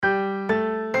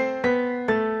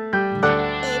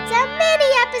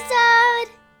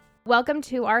welcome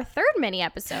to our third mini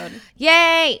episode.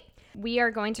 Yay! We are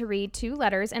going to read 2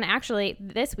 letters, and actually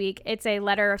this week it's a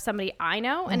letter of somebody I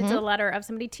know and it's a letter of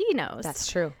somebody T knows. That's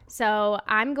true. So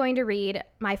I'm going to read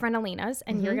my friend Alina's,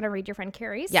 and you're going to read your friend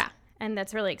Carrie's. Yeah. And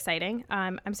that's really exciting.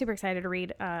 I'm super excited to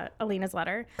read Alina's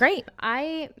letter. Great.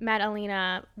 I met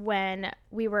Alina when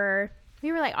we were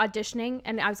like auditioning,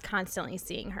 and I was constantly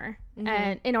seeing her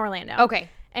and in Orlando. Okay.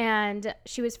 And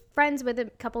she was friends with a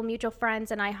couple mutual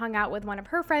friends, and I hung out with one of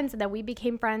her friends, and then we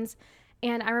became friends.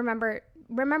 And I remember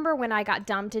when I got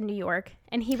dumped in New York,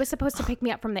 and he was supposed to pick me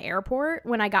up from the airport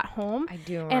when I got home. I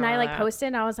do And I remember like that. posted,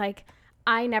 and I was like,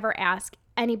 I never ask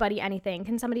anybody anything.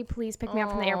 Can somebody please pick me up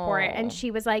from the airport? And she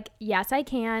was like, yes, I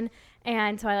can.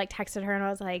 And so I like texted her, and I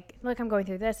was like, look, I'm going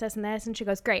through this, and this. And she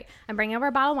goes, great. I'm bringing over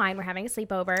a bottle of wine. We're having a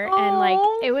sleepover. And like,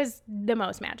 it was the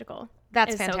most magical.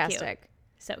 That's It was fantastic.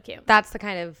 So cute. That's the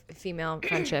kind of female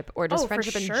friendship or just Oh, for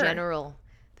friendship in sure. general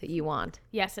that you want.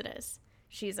 Yes, it is.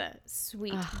 She's a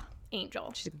sweet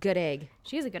angel. She's a good egg.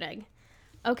 She's a good egg.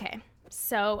 Okay.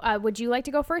 So would you like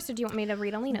to go first, or do you want me to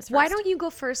read Alina's first? Why don't you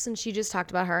go first since she just talked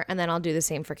about her, and then I'll do the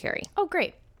same for Carrie. Oh,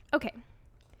 great. Okay.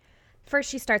 First,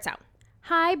 she starts out.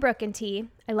 Hi, Brooke and T.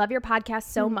 I love your podcast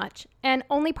so much, and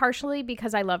only partially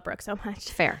because I love Brooke so much.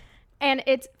 Fair. And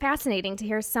it's fascinating to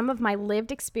hear some of my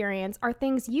lived experience are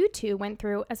things you two went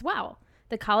through as well.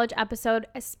 The college episode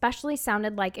especially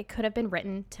sounded like it could have been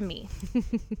written to me.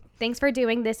 Thanks for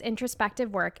doing this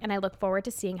introspective work, and I look forward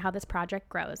to seeing how this project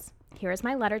grows. Here is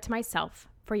my letter to myself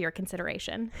for your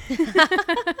consideration.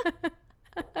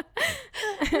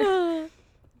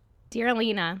 Dear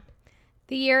Alina,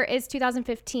 the year is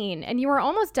 2015, and you are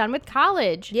almost done with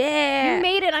college. Yeah. You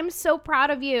made it. I'm so proud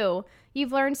of you.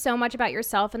 You've learned so much about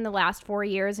yourself in the last 4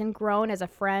 years and grown as a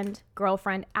friend,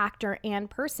 girlfriend, actor, and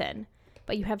person.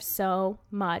 But you have so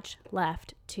much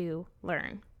left to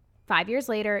learn. 5 years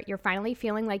later, you're finally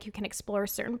feeling like you can explore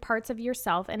certain parts of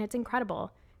yourself, and it's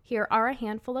incredible. Here are a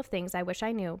handful of things I wish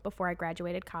I knew before I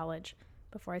graduated college.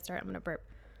 Before I start, I'm going to burp.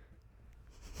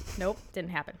 Nope,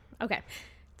 didn't happen. Okay.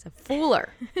 It's a fooler.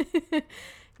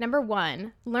 Number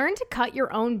 1, learn to cut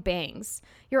your own bangs.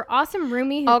 Your awesome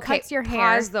roomie who cuts your hair.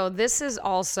 Pause though. This is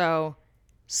also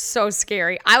so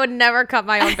scary. I would never cut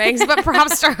my own bangs, but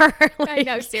props to her. I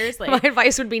know, seriously. My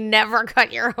advice would be never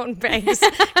cut your own bangs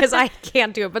because I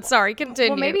can't do it. But sorry,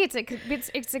 continue. Well, maybe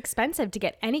it's expensive to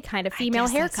get any kind of female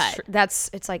haircut.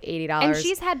 It's like $80. And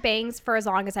she's had bangs for as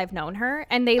long as I've known her,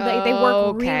 and they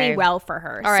work really well for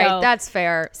her. All right, So that's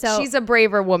fair. so- She's a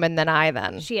braver woman than I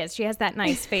then. she is. She has that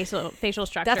nice facial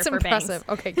structure That's for impressive.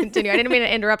 bangs. Okay, continue. I didn't mean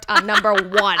to interrupt on number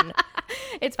 1.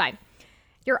 It's fine.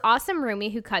 Your awesome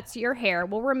roomie who cuts your hair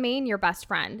will remain your best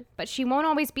friend, but she won't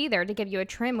always be there to give you a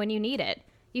trim when you need it.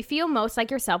 You feel most like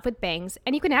yourself with bangs,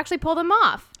 and you can actually pull them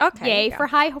off. Okay, Yay yeah. for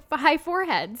high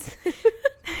foreheads.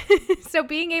 So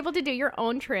being able to do your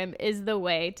own trim is the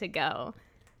way to go.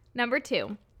 Number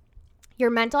 2,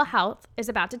 your mental health is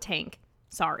about to tank.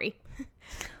 Sorry.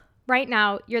 Right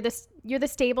now, you're the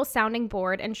stable sounding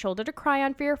board and shoulder to cry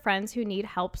on for your friends who need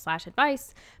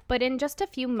help/advice. But in just a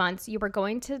few months, you are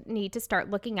going to need to start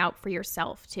looking out for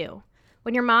yourself too.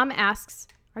 When your mom asks,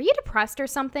 "Are you depressed or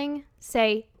something?"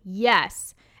 say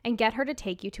yes and get her to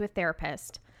take you to a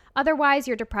therapist. Otherwise,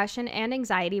 your depression and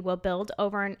anxiety will build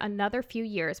over another few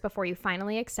years before you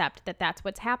finally accept that that's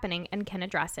what's happening and can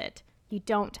address it. You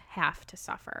don't have to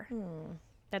suffer.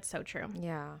 That's so true.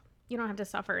 Yeah. You don't have to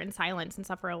suffer in silence and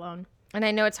suffer alone. And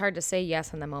I know it's hard to say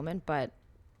yes in the moment, but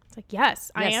It's like,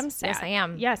 yes, I Yes, am sad. yes, I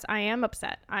am. Yes, I am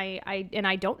upset.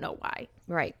 I don't know why.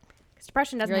 right. 'Cause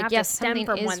depression doesn't You're like, have yes, to stem something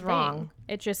from is one thing. wrong.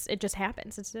 It just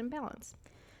happens. It's an imbalance.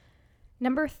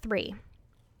 Number 3,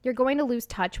 you're going to lose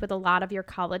touch with a lot of your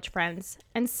college friends,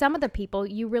 and some of the people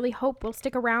you really hope will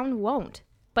stick around won't.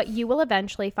 But you will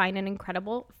eventually find an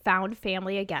incredible found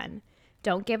family again.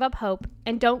 Don't give up hope,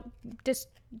 and don't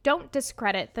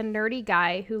discredit the nerdy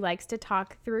guy who likes to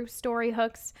talk through story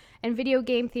hooks and video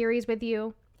game theories with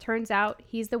you. Turns out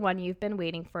he's the one you've been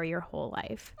waiting for your whole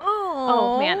life.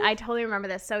 Oh man, I totally remember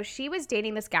this. So she was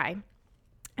dating this guy,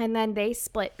 and then they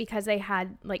split because they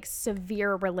had like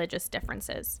severe religious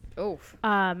differences. Oof.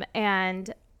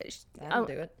 And That'll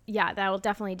do it. Yeah, that will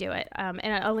definitely do it. And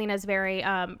Alina's very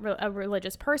a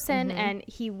religious person, and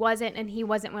he wasn't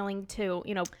willing to,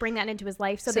 bring that into his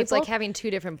life. So it's like having 2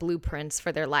 different blueprints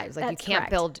for their lives. Like That's you can't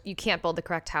correct. build the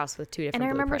correct house with 2 different And I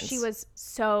remember blueprints. she was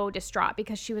so distraught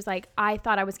because she was like, I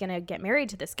thought I was going to get married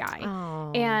to this guy.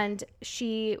 And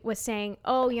she was saying,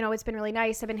 oh, it's been really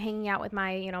nice. I've been hanging out with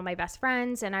my, my best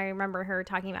friends. And I remember her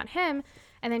talking about him.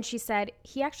 And then she said,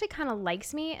 he actually kind of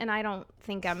likes me, and I don't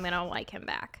think I'm going to like him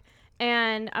back.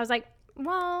 And I was like,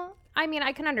 well, I mean,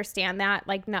 I can understand that,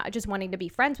 like not just wanting to be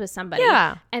friends with somebody.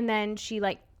 Yeah. And then she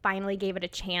like finally gave it a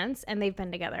chance, and they've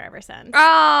been together ever since.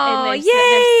 Oh, and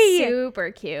yay! they're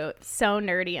super cute, so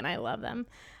nerdy, and I love them.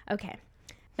 Okay,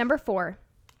 number 4,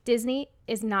 Disney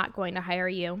is not going to hire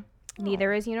you.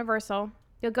 Neither is Universal.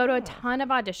 You'll go to a ton of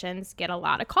auditions, get a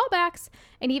lot of callbacks,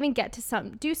 and even get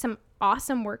to do some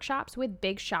awesome workshops with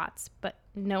big shots, but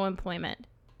no employment.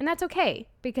 And that's okay,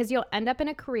 because you'll end up in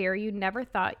a career you never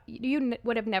thought you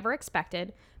would have never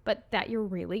expected, but that you're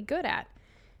really good at.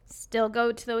 Still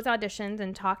go to those auditions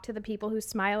and talk to the people who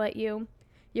smile at you.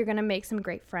 You're going to make some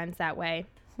great friends that way.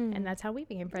 And that's how we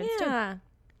became friends too.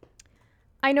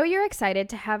 I know you're excited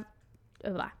to have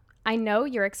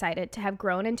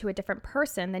grown into a different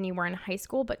person than you were in high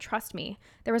school, but trust me,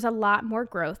 there is a lot more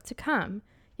growth to come.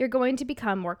 You're going to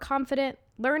become more confident,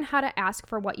 learn how to ask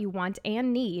for what you want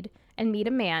and need, and meet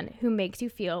a man who makes you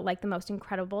feel like the most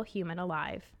incredible human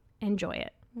alive. Enjoy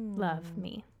it. Love,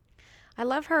 me. I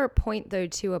love her point, though,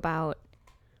 too, about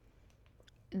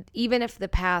even if the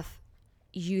path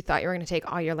you thought you were going to take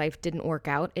all your life didn't work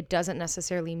out, it doesn't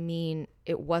necessarily mean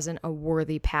it wasn't a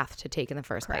worthy path to take in the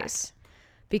first place.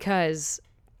 Because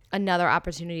another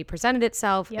opportunity presented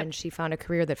itself, and she found a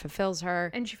career that fulfills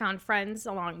her. And she found friends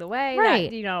along the way.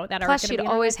 Right. That Plus, are she'd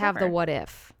always have the what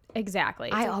if. Exactly.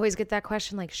 I always get that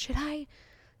question, like, should I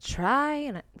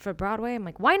try for Broadway? I'm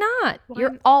like, why not?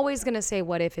 You're always going to say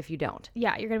what if you don't.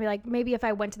 Yeah, you're going to be like, maybe if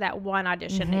I went to that one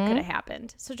audition, it could have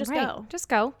happened. So just go. Just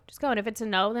go. Just go. And if it's a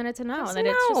no, then it's a no. It's then a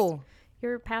it's no. just,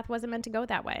 your path wasn't meant to go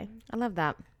that way. I love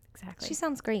that. Exactly. She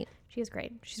sounds great. She is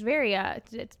great. She's very,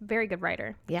 it's a very good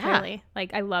writer. Yeah. Really.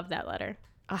 Like, I love that letter.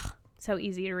 Ugh. So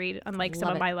easy to read, unlike some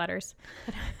of my letters.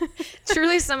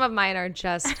 Truly, some of mine are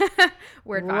just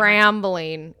Word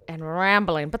rambling and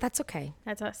rambling, but that's okay.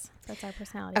 That's us. That's our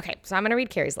personality. Okay, so I'm going to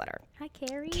read Carrie's letter. Hi,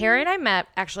 Carrie. Carrie and I met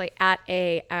actually at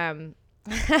a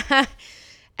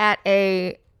at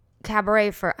a cabaret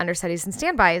for understudies and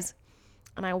standbys,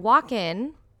 and I walk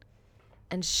in,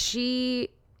 and she,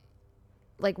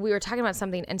 like, we were talking about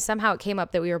something, and somehow it came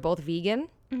up that we were both vegan.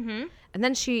 Mm-hmm. And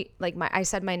then she, like, I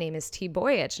said my name is T.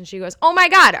 Boyich, and she goes, "Oh my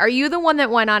God, are you the one that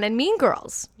went on in Mean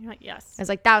Girls?" You're like, yes. I was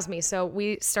like, that was me. So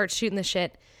we start shooting the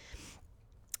shit,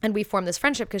 and we formed this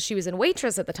friendship because she was in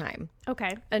Waitress at the time.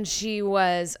 Okay. And she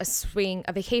was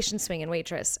a vacation swing and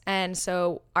waitress. And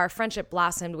so our friendship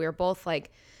blossomed. We were both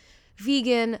like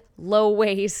vegan, low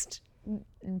waist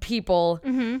people.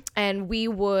 Mm-hmm. And we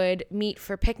would meet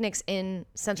for picnics in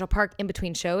Central Park in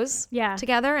between shows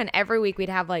together. And every week we'd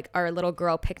have like our little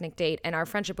girl picnic date, and our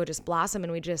friendship would just blossom,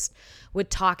 and we just would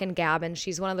talk and gab. And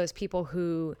she's one of those people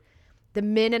who, the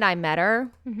minute I met her,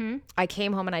 I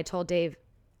came home and I told Dave,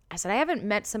 I said, I haven't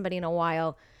met somebody in a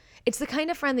while. It's the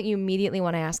kind of friend that you immediately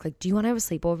want to ask, like, do you want to have a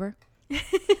sleepover?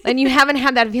 And you haven't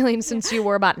had that feeling since you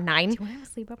were about 9. Do you want to have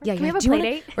a sleepover? Yeah, Can we have a play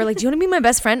date? Or like, do you want to be my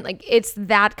best friend? Like, it's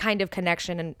that kind of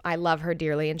connection, and I love her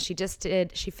dearly. And she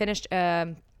finished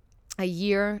a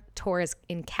year tour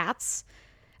in Cats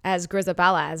as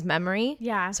Grisabella, as Memory.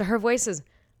 Yeah. So her voice is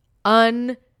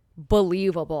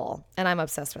unbelievable, and I'm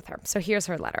obsessed with her. So here's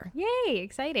her letter. Yay,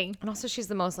 exciting. And also, she's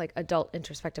the most like adult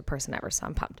introspective person ever, so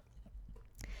I'm pumped.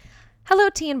 Hello,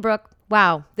 T and Brooke.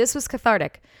 Wow, this was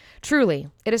cathartic. Truly,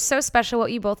 it is so special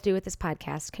what you both do with this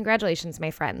podcast. Congratulations,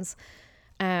 my friends.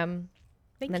 Thank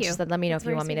you. She said, let me know That's if you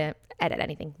very want me sweet. to edit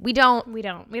anything. We don't. We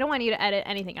don't want you to edit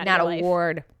anything out Not of a your life.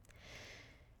 word.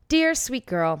 Dear sweet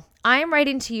girl, I am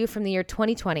writing to you from the year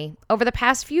 2020. Over the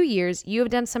past few years, you have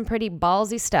done some pretty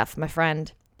ballsy stuff, my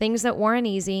friend. Things that weren't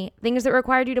easy, things that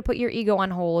required you to put your ego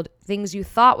on hold, things you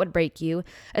thought would break you,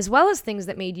 as well as things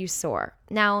that made you sore.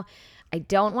 Now, I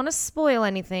don't want to spoil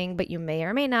anything, but you may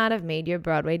or may not have made your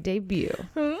Broadway debut.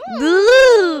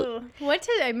 Ooh.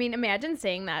 Imagine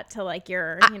saying that to like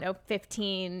your,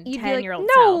 15, 10-year-old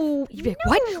self. No. You'd be like,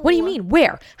 what? What do you mean?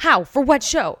 Where? How? For what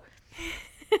show?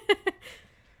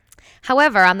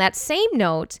 However, on that same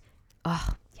note,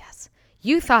 oh, yes,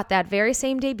 you thought that very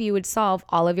same debut would solve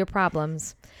all of your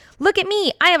problems. Look at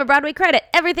me. I have a Broadway credit.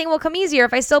 Everything will come easier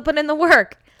if I still put in the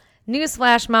work.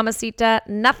 Newsflash, mamacita,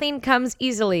 nothing comes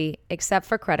easily except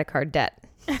for credit card debt.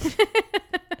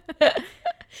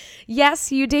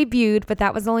 Yes, you debuted, but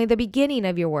that was only the beginning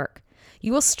of your work.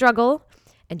 You will struggle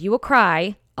and you will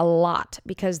cry a lot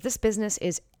because this business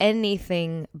is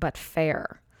anything but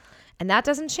fair. And that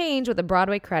doesn't change with a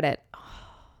Broadway credit.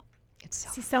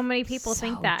 So many people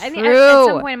think that. true. I mean, at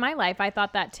some point in my life, I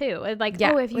thought that too. Like,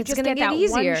 Yeah, if you it's just gonna get get that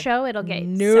easier. one show, it'll get so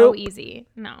Nope. easy.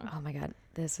 No. Oh my God,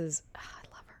 I love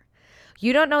her.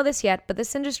 You don't know this yet, but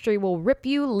this industry will rip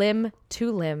you limb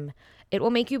to limb. It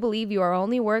will make you believe you are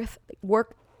only worth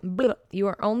You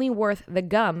are only worth the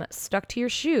gum stuck to your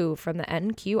shoe from the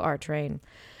NQR train.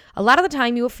 A lot of the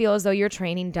time you will feel as though your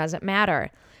training doesn't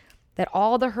matter, that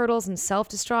all the hurdles and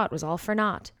self-destruct was all for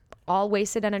naught, all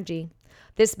wasted energy.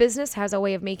 This business has a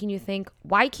way of making you think,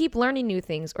 why keep learning new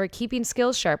things or keeping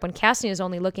skills sharp when casting is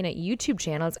only looking at YouTube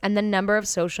channels and the number of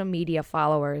social media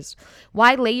followers?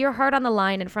 Why lay your heart on the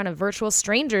line in front of virtual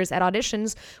strangers at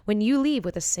auditions when you leave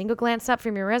with a single glance up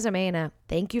from your resume and a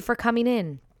thank you for coming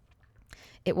in?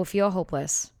 It will feel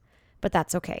hopeless, but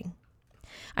that's okay.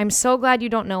 I'm so glad you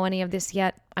don't know any of this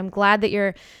yet. I'm glad that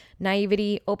your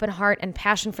naivety, open heart, and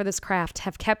passion for this craft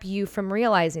have kept you from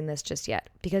realizing this just yet.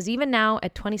 Because even now,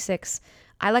 at 26,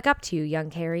 I look up to you,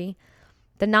 young Carrie.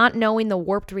 The not knowing the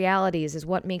warped realities is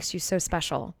what makes you so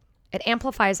special. It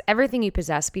amplifies everything you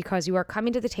possess because you are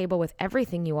coming to the table with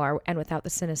everything you are and without the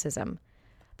cynicism.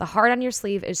 The heart on your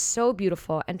sleeve is so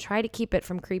beautiful, and try to keep it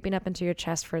from creeping up into your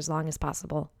chest for as long as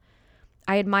possible.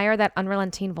 I admire that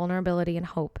unrelenting vulnerability and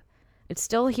hope. It's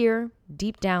still here,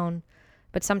 deep down,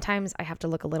 but sometimes I have to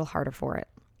look a little harder for it.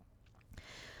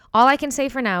 All I can say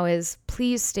for now is,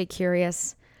 please stay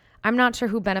curious. I'm not sure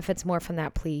who benefits more from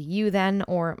that plea, you then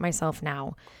or myself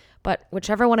now. But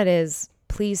whichever one it is,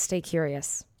 please stay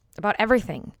curious about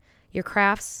everything. Your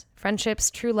crafts,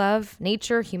 friendships, true love,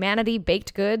 nature, humanity,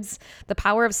 baked goods, the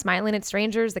power of smiling at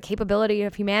strangers, the capability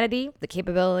of humanity, the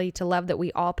capability to love that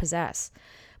we all possess.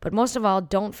 But most of all,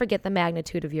 don't forget the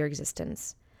magnitude of your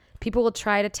existence. People will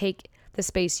try to take the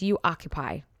space you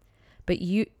occupy,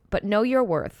 but know your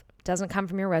worth doesn't come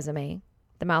from your resume,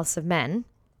 the mouths of men,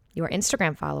 your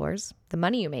Instagram followers, the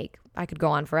money you make. I could go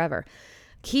on forever.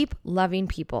 Keep loving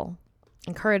people.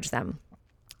 Encourage them.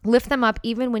 Lift them up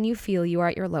even when you feel you are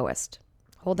at your lowest.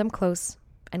 Hold them close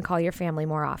and call your family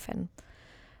more often.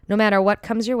 No matter what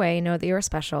comes your way, know that you are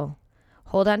special.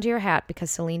 Hold on to your hat because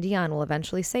Celine Dion will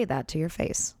eventually say that to your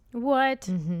face. What?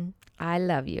 I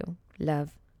love you.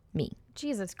 Love me.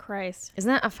 Jesus Christ.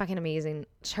 Isn't that a fucking amazing?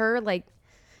 Her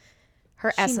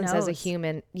essence as a knows.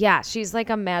 human. Yeah, she's like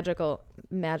a magical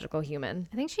human.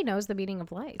 I think she knows the meaning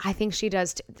of life. I think she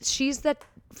does. She's the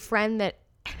friend that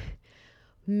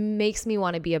makes me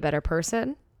want to be a better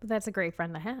person. But that's a great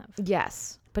friend to have.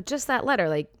 Yes. But just that letter,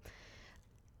 like,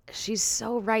 she's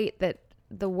so right that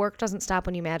the work doesn't stop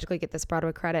when you magically get this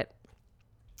Broadway credit.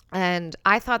 And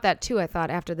I thought that too. I thought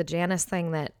after the Janice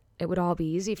thing that it would all be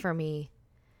easy for me.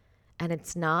 And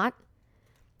it's not.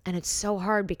 And it's so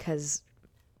hard because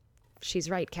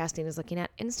she's right. Casting is looking at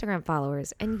Instagram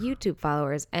followers and YouTube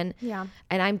followers. And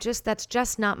that's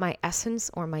just not my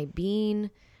essence or my being.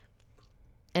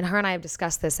 And her and I have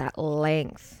discussed this at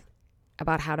length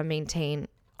about how to maintain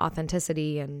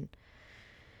authenticity and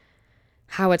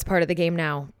how it's part of the game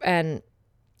now. And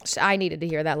I needed to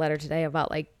hear that letter today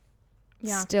about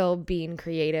still being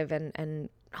creative and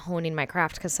honing my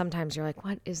craft, because sometimes you're like,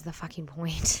 what is the fucking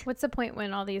point? What's the point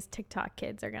when all these TikTok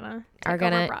kids are gonna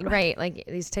right, like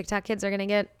these TikTok kids are gonna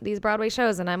get these Broadway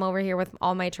shows and I'm over here with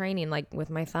all my training, like with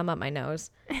my thumb up my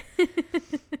nose.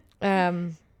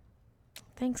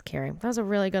 Thanks, Carrie. That was a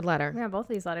really good letter. Yeah, both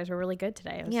of these letters were really good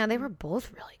today. Yeah, they were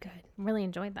both really good. Really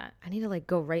enjoyed that. I need to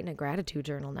go write in a gratitude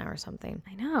journal now or something.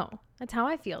 I know. That's how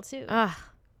I feel too. Ugh.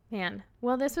 Man.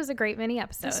 Well, this was a great mini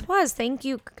episode. This was. Thank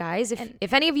you, guys.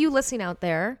 If any of you listening out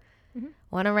there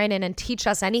want to write in and teach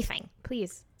us anything,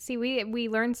 please. See, we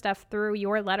learn stuff through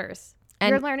your letters.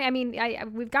 And you're learning. I mean,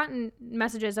 we've gotten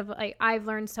messages of I've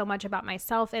learned so much about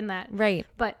myself in that. Right.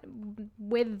 But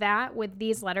with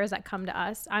these letters that come to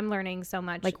us, I'm learning so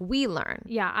much. Like we learn.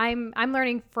 Yeah, I'm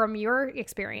learning from your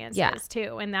experiences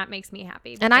too, and that makes me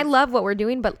happy. And I love what we're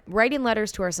doing, but writing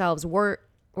letters to ourselves, we're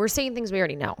saying things we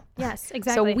already know. Yes,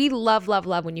 exactly. So we love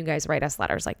when you guys write us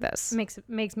letters like this.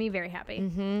 Makes me very happy.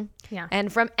 Mm-hmm. Yeah.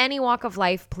 And from any walk of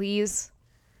life, please.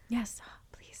 Yes.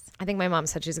 I think my mom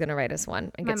said she's going to write us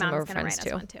one and get some of her friends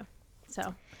too. One too.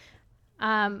 So,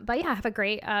 but yeah, have a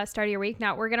great start of your week.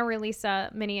 Now we're going to release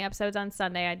mini episodes on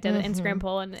Sunday. I did an Instagram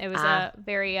poll and it was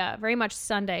very much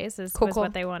Sundays was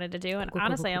what they wanted to do. And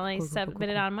honestly, I only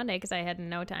submitted on Monday because I had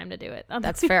no time to do it.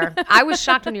 That's fair. I was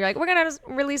shocked when you're like, we're going to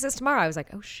release this tomorrow. I was like,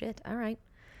 oh shit. All right.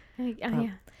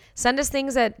 Yeah. Send us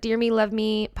things at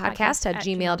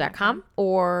dearmelovemepodcast@gmail.com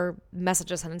or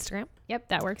message us on Instagram. Yep,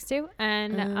 that works too.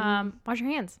 And wash your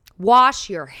hands. Wash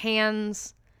your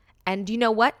hands. And you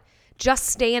know what? Just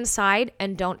stay inside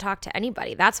and don't talk to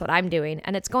anybody. That's what I'm doing.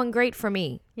 And it's going great for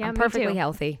me. Yeah, I'm perfectly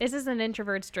healthy. This is an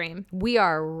introvert's dream. We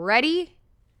are ready.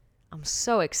 I'm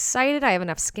so excited. I have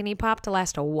enough Skinny Pop to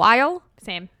last a while.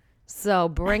 Same. So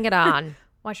bring it on.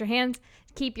 Wash your hands.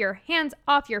 Keep your hands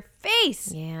off your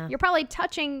face. Yeah. You're probably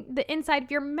touching the inside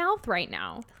of your mouth right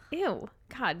now. Ew.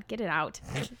 God, get it out.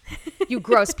 You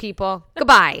gross people.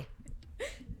 Goodbye.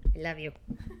 I love you.